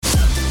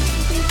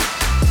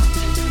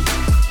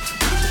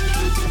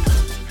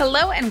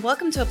Hello and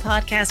welcome to a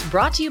podcast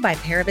brought to you by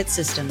Parabit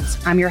Systems.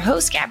 I'm your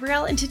host,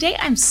 Gabrielle, and today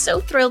I'm so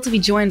thrilled to be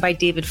joined by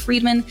David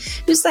Friedman,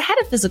 who's the head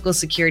of physical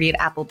security at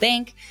Apple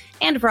Bank,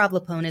 and Rob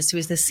Leiponis, who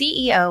is the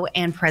CEO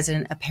and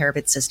President of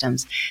Parabit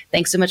Systems.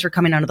 Thanks so much for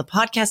coming onto the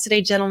podcast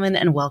today, gentlemen,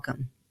 and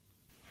welcome.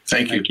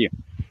 Thank you.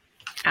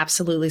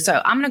 Absolutely.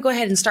 So I'm going to go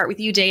ahead and start with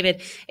you,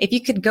 David. If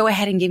you could go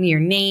ahead and give me your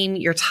name,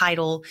 your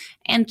title,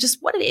 and just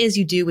what it is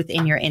you do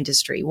within your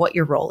industry, what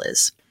your role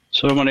is.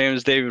 So my name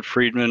is David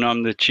Friedman.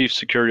 I'm the Chief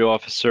Security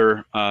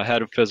Officer,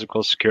 Head of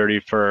Physical Security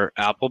for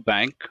Apple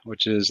Bank,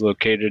 which is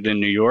located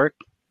in New York.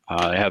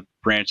 I have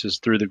branches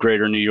through the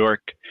greater New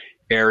York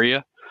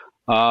area.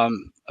 I've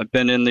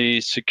been in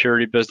the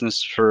security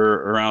business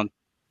for around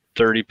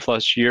 30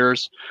 plus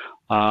years.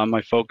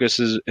 My focus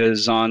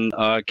is on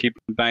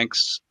keeping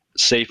banks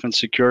safe and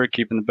secure,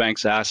 keeping the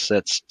bank's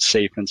assets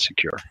safe and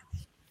secure.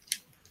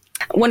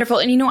 Wonderful.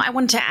 And I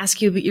wanted to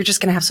ask you, but you're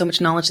just going to have so much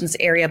knowledge in this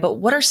area, but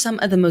what are some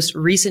of the most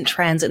recent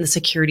trends in the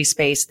security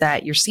space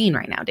that you're seeing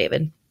right now,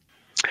 David?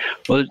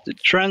 Well, the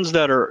trends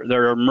that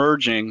are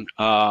emerging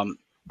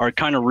are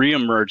kind of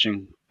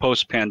re-emerging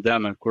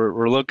post-pandemic.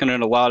 We're looking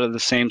at a lot of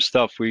the same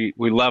stuff we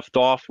left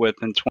off with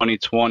in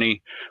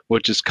 2020,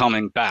 which is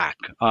coming back.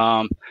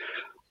 A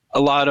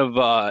lot of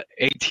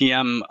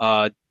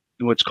ATM,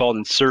 what's called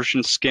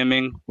insertion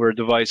skimming, where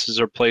devices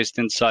are placed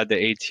inside the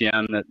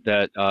ATM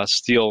that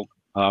steal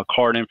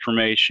card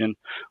information.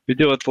 We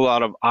deal with a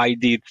lot of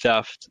ID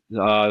theft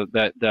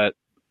that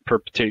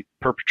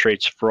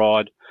perpetrates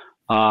fraud,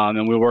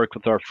 and we work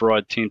with our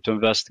fraud team to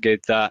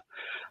investigate that.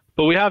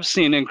 But we have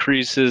seen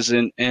increases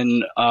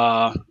in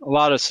a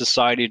lot of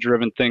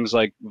society-driven things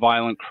like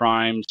violent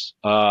crimes,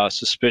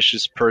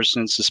 suspicious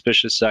persons,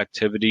 suspicious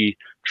activity,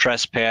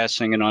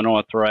 trespassing and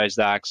unauthorized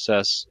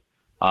access,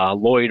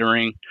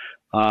 loitering.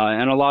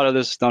 And a lot of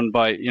this is done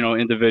by,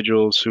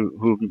 individuals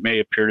who may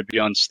appear to be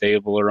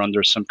unstable or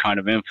under some kind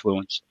of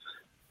influence.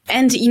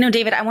 And,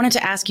 David, I wanted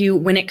to ask you,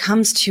 when it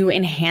comes to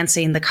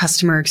enhancing the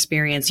customer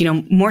experience,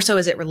 more so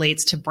as it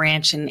relates to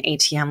branch and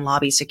ATM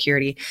lobby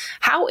security,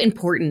 how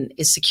important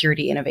is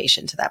security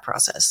innovation to that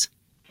process?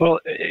 Well,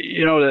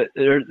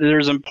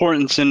 there's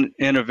importance in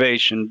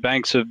innovation.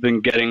 Banks have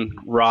been getting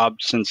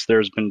robbed since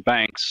there's been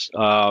banks,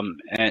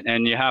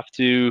 and you have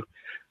to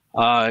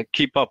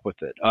keep up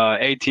with it.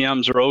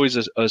 ATMs are always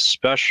a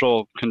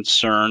special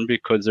concern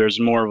because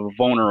there's more of a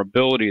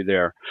vulnerability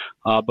there.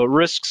 But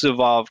risks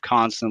evolve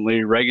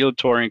constantly.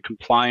 Regulatory and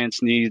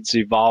compliance needs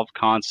evolve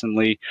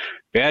constantly.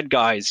 Bad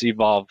guys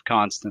evolve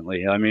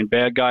constantly. I mean,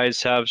 bad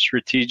guys have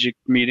strategic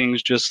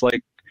meetings just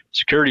like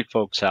security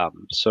folks have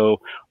them.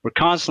 So we're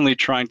constantly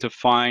trying to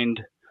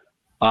find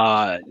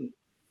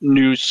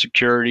new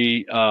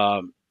security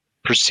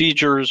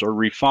procedures or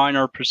refine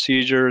our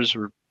procedures.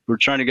 We're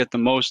trying to get the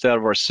most out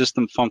of our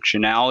system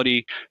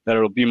functionality, that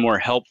it'll be more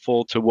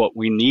helpful to what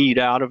we need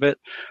out of it,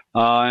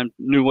 and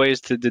new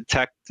ways to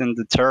detect and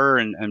deter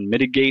and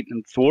mitigate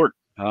and thwart.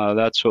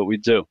 That's what we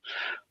do.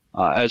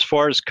 As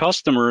far as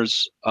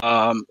customers,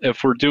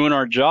 if we're doing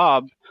our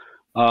job,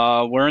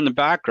 we're in the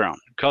background.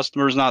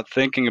 Customers not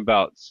thinking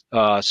about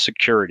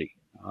security.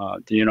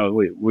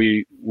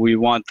 We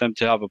want them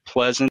to have a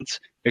pleasant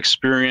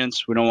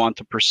experience. We don't want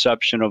the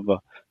perception of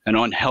an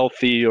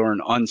unhealthy or an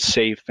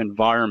unsafe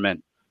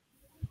environment.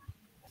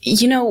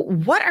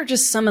 What are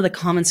just some of the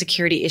common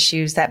security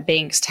issues that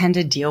banks tend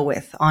to deal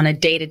with on a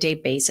day-to-day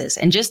basis?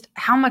 And just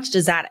how much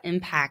does that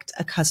impact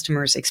a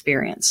customer's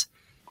experience?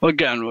 Well,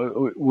 again,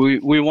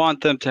 we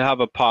want them to have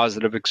a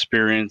positive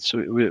experience.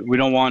 We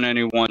don't want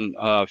anyone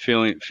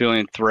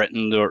feeling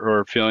threatened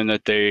or feeling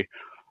that they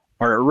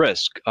are at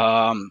risk.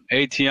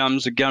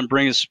 ATMs, again,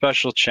 bring a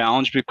special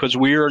challenge because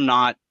we are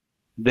not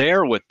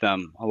there with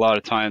them a lot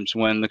of times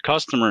when the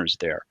customer is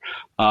there.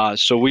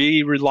 So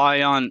we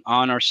rely on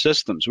our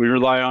systems. We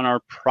rely on our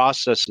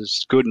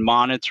processes. Good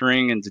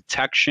monitoring and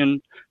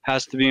detection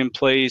has to be in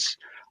place.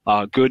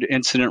 Good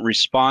incident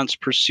response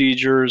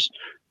procedures.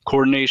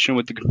 Coordination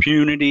with the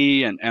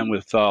community and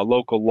with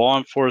local law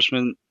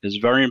enforcement is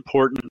very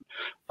important.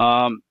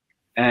 And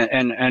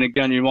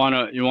again, you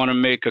want to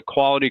make a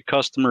quality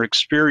customer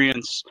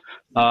experience.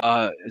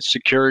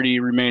 Security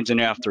remains an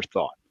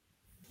afterthought.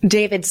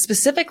 David,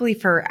 specifically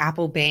for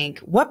Apple Bank,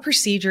 what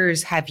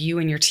procedures have you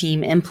and your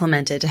team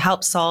implemented to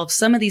help solve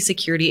some of these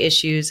security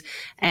issues?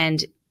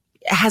 And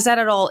has that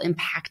at all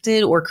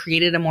impacted or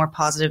created a more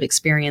positive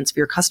experience for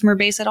your customer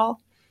base at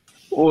all?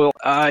 Well,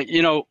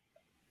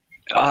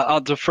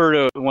 I'll defer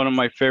to one of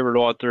my favorite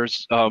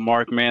authors,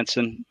 Mark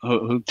Manson,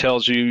 who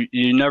tells you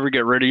never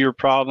get rid of your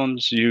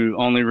problems. You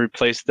only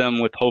replace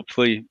them with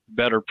hopefully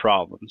better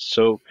problems.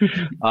 So,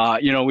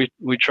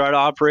 we try to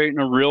operate in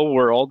a real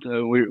world.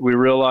 We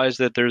realize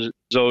that there's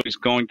always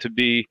going to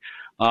be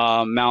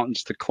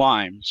mountains to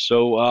climb.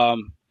 So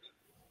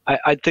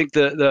I think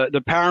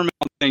the paramount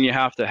thing you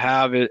have to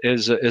have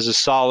is a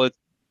solid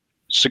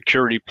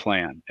security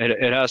plan.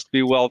 It has to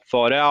be well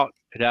thought out.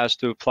 It has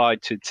to apply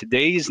to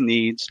today's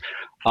needs.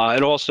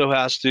 It also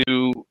has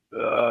to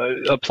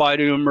apply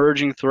to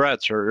emerging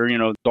threats or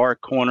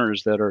dark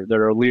corners that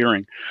are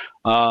leering.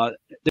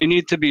 They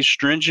need to be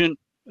stringent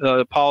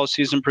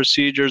policies and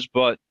procedures,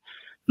 but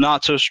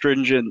not so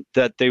stringent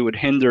that they would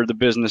hinder the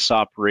business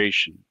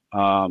operation.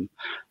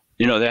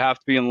 They have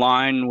to be in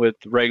line with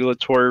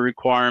regulatory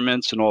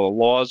requirements and all the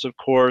laws, of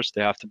course.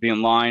 They have to be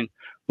in line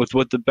with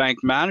what the bank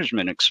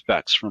management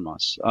expects from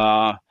us.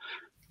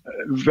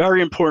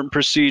 Very important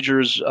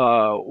procedures.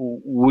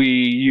 We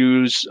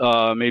use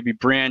maybe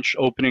branch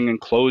opening and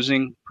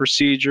closing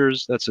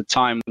procedures. That's a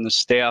time when the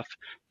staff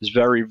is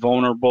very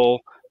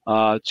vulnerable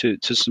to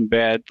some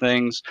bad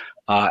things.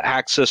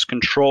 Access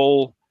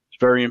control is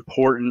very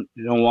important.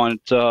 You don't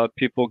want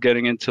people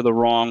getting into the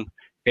wrong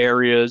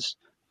areas.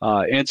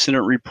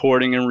 Incident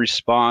reporting and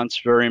response,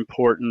 very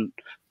important.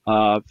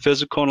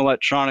 Physical and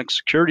electronic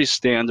security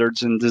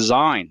standards and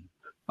design.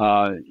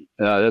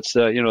 That's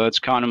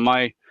kind of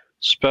my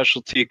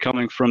specialty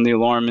coming from the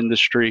alarm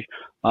industry.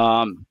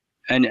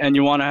 And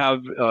you want to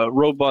have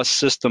robust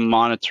system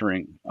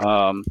monitoring.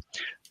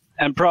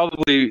 And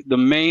probably the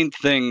main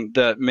thing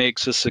that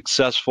makes a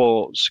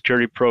successful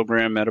security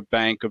program at a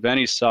bank of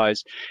any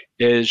size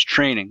is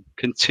training,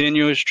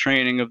 continuous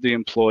training of the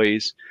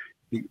employees.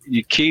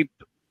 You keep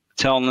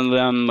telling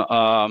them,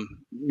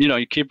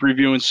 you keep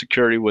reviewing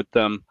security with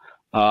them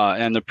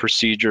and the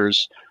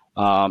procedures.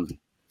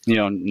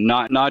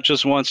 Not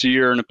just once a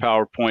year in a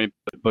PowerPoint,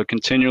 but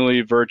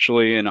continually,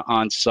 virtually, and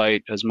on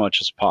site as much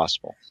as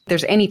possible.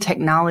 There's any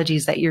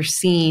technologies that you're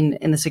seeing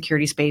in the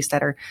security space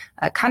that are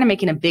kind of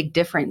making a big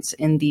difference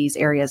in these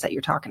areas that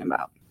you're talking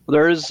about?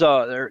 There is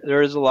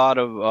a lot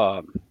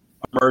of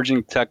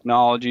emerging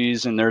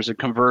technologies, and there's a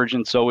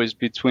convergence always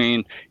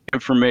between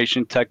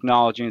information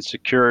technology and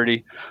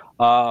security.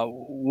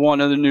 One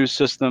of the new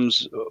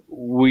systems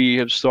we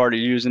have started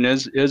using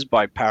is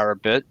by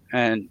Parabit,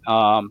 and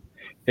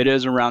it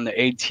is around the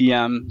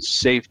ATM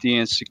safety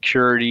and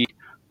security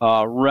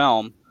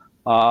realm,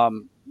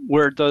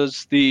 where it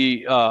does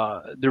the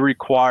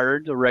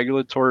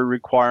regulatory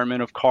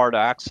requirement of card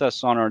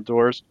access on our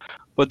doors,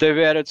 but they've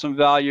added some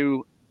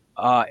value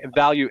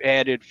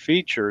added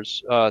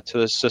features to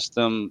the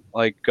system,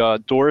 like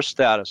door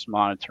status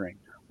monitoring,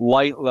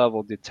 light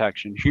level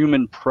detection,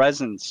 human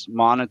presence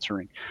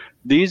monitoring.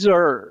 These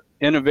are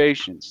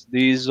innovations.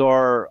 These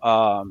are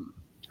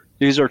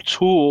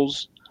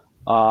tools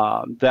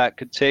that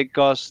could take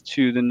us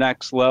to the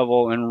next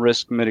level in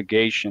risk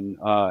mitigation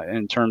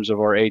in terms of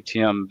our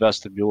ATM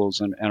vestibules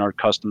and our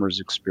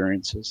customers'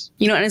 experiences.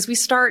 And as we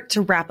start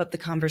to wrap up the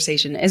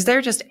conversation, is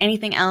there just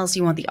anything else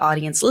you want the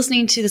audience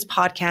listening to this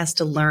podcast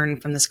to learn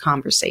from this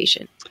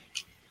conversation?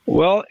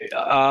 Well,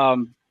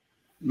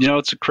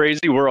 it's a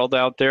crazy world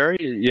out there.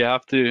 You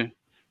have to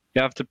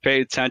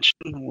pay attention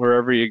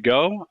wherever you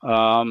go.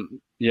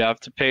 You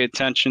have to pay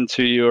attention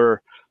to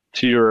your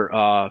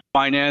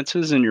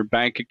finances and your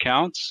bank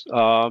accounts.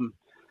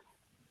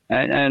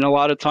 And a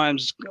lot of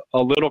times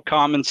a little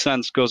common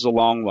sense goes a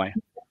long way.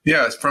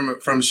 Yeah, from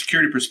a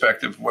security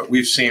perspective, what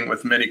we've seen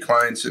with many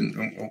clients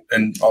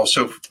and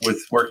also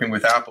with working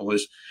with Apple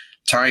is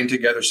tying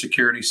together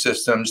security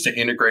systems to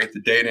integrate the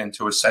data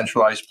into a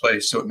centralized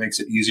place, so it makes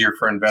it easier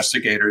for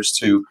investigators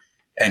to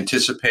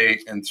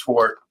anticipate and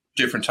thwart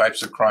different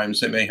types of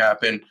crimes that may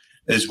happen,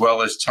 as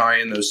well as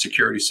tying those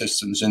security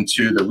systems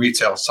into the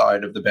retail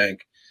side of the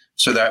bank.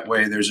 So that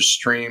way there's a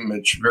stream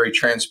of very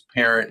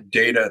transparent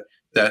data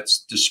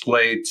that's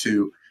displayed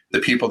to the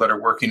people that are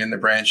working in the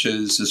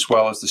branches, as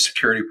well as the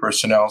security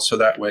personnel. So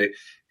that way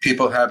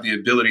people have the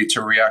ability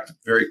to react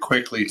very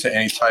quickly to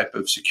any type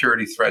of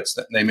security threats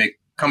that they may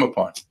come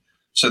upon.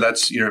 So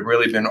that's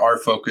really been our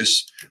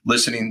focus,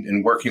 listening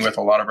and working with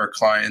a lot of our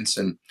clients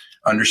and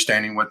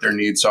understanding what their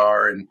needs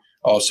are, and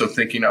also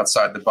thinking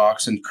outside the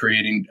box and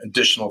creating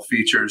additional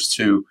features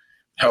to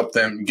help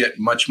them get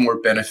much more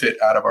benefit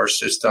out of our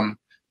system.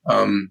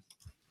 The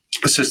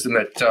system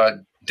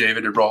that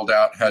David had rolled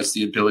out has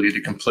the ability to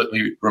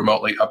completely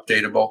remotely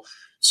updatable.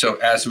 So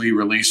as we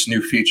release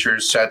new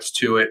features, sets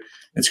to it,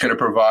 it's going to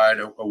provide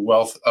a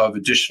wealth of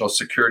additional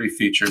security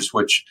features,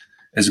 which,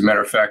 as a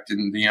matter of fact,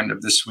 in the end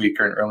of this week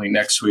or early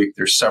next week,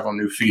 there's several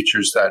new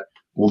features that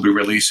we'll be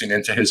releasing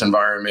into his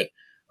environment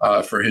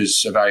for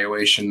his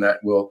evaluation that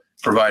will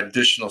provide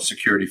additional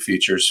security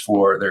features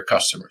for their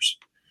customers.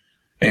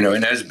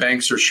 And as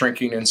banks are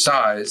shrinking in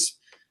size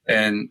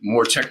and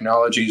more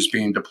technology is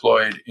being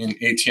deployed in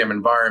ATM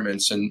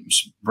environments, and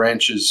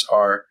branches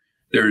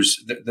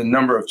there's the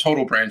number of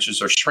total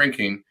branches are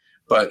shrinking,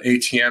 but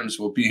ATMs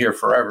will be here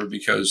forever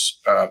because,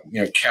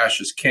 cash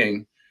is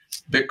king.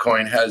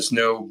 Bitcoin has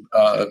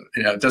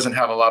doesn't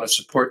have a lot of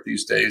support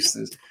these days.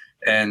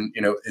 And,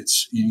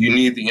 you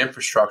need the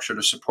infrastructure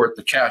to support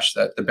the cash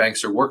that the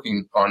banks are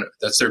working on.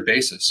 That's their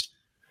basis.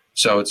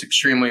 So it's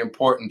extremely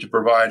important to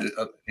provide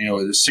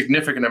a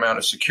significant amount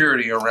of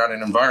security around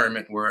an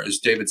environment where, as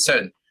David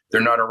said, they're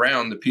not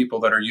around the people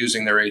that are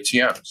using their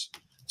ATMs.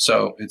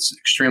 So it's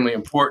extremely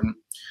important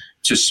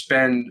to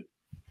spend,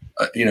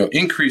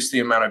 increase the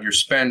amount of your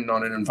spend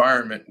on an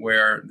environment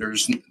where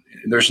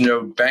there's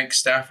no bank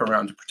staff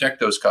around to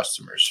protect those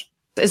customers.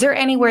 Is there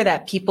anywhere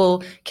that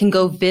people can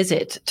go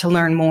visit to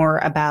learn more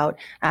about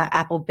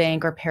Apple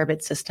Bank or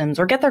Parabit Systems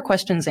or get their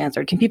questions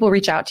answered? Can people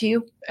reach out to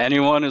you?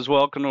 Anyone is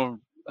welcome to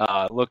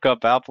look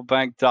up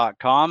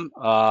applebank.com.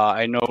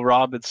 I know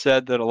Rob had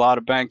said that a lot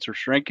of banks are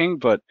shrinking,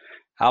 but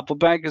Apple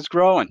Bank is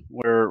growing.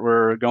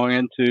 We're going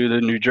into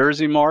the New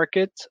Jersey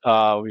market.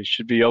 We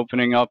should be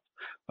opening up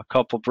a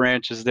couple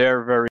branches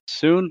there very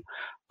soon.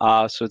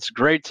 So it's a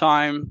great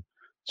time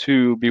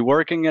to be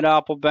working at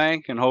Apple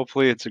Bank, and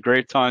hopefully it's a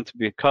great time to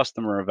be a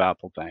customer of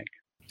Apple Bank.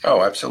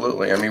 Oh,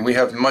 absolutely. I mean, we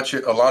have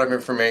a lot of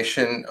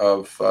information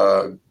of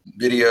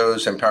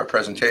videos and power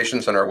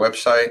presentations on our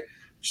website.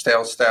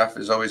 Sales staff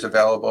is always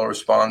available,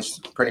 responds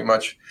pretty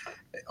much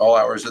all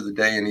hours of the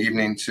day and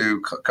evening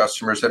to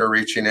customers that are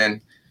reaching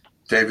in.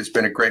 David's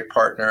been a great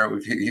partner.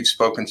 He's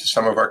spoken to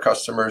some of our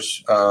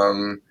customers,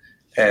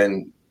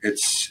 and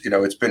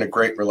it's been a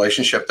great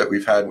relationship that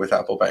we've had with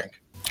Apple Bank.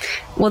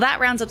 Well,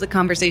 that rounds up the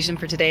conversation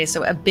for today.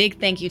 So a big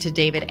thank you to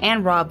David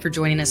and Rob for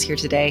joining us here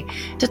today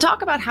to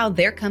talk about how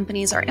their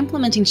companies are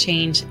implementing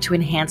change to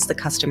enhance the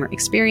customer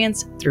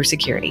experience through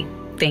security.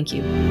 Thank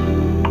you.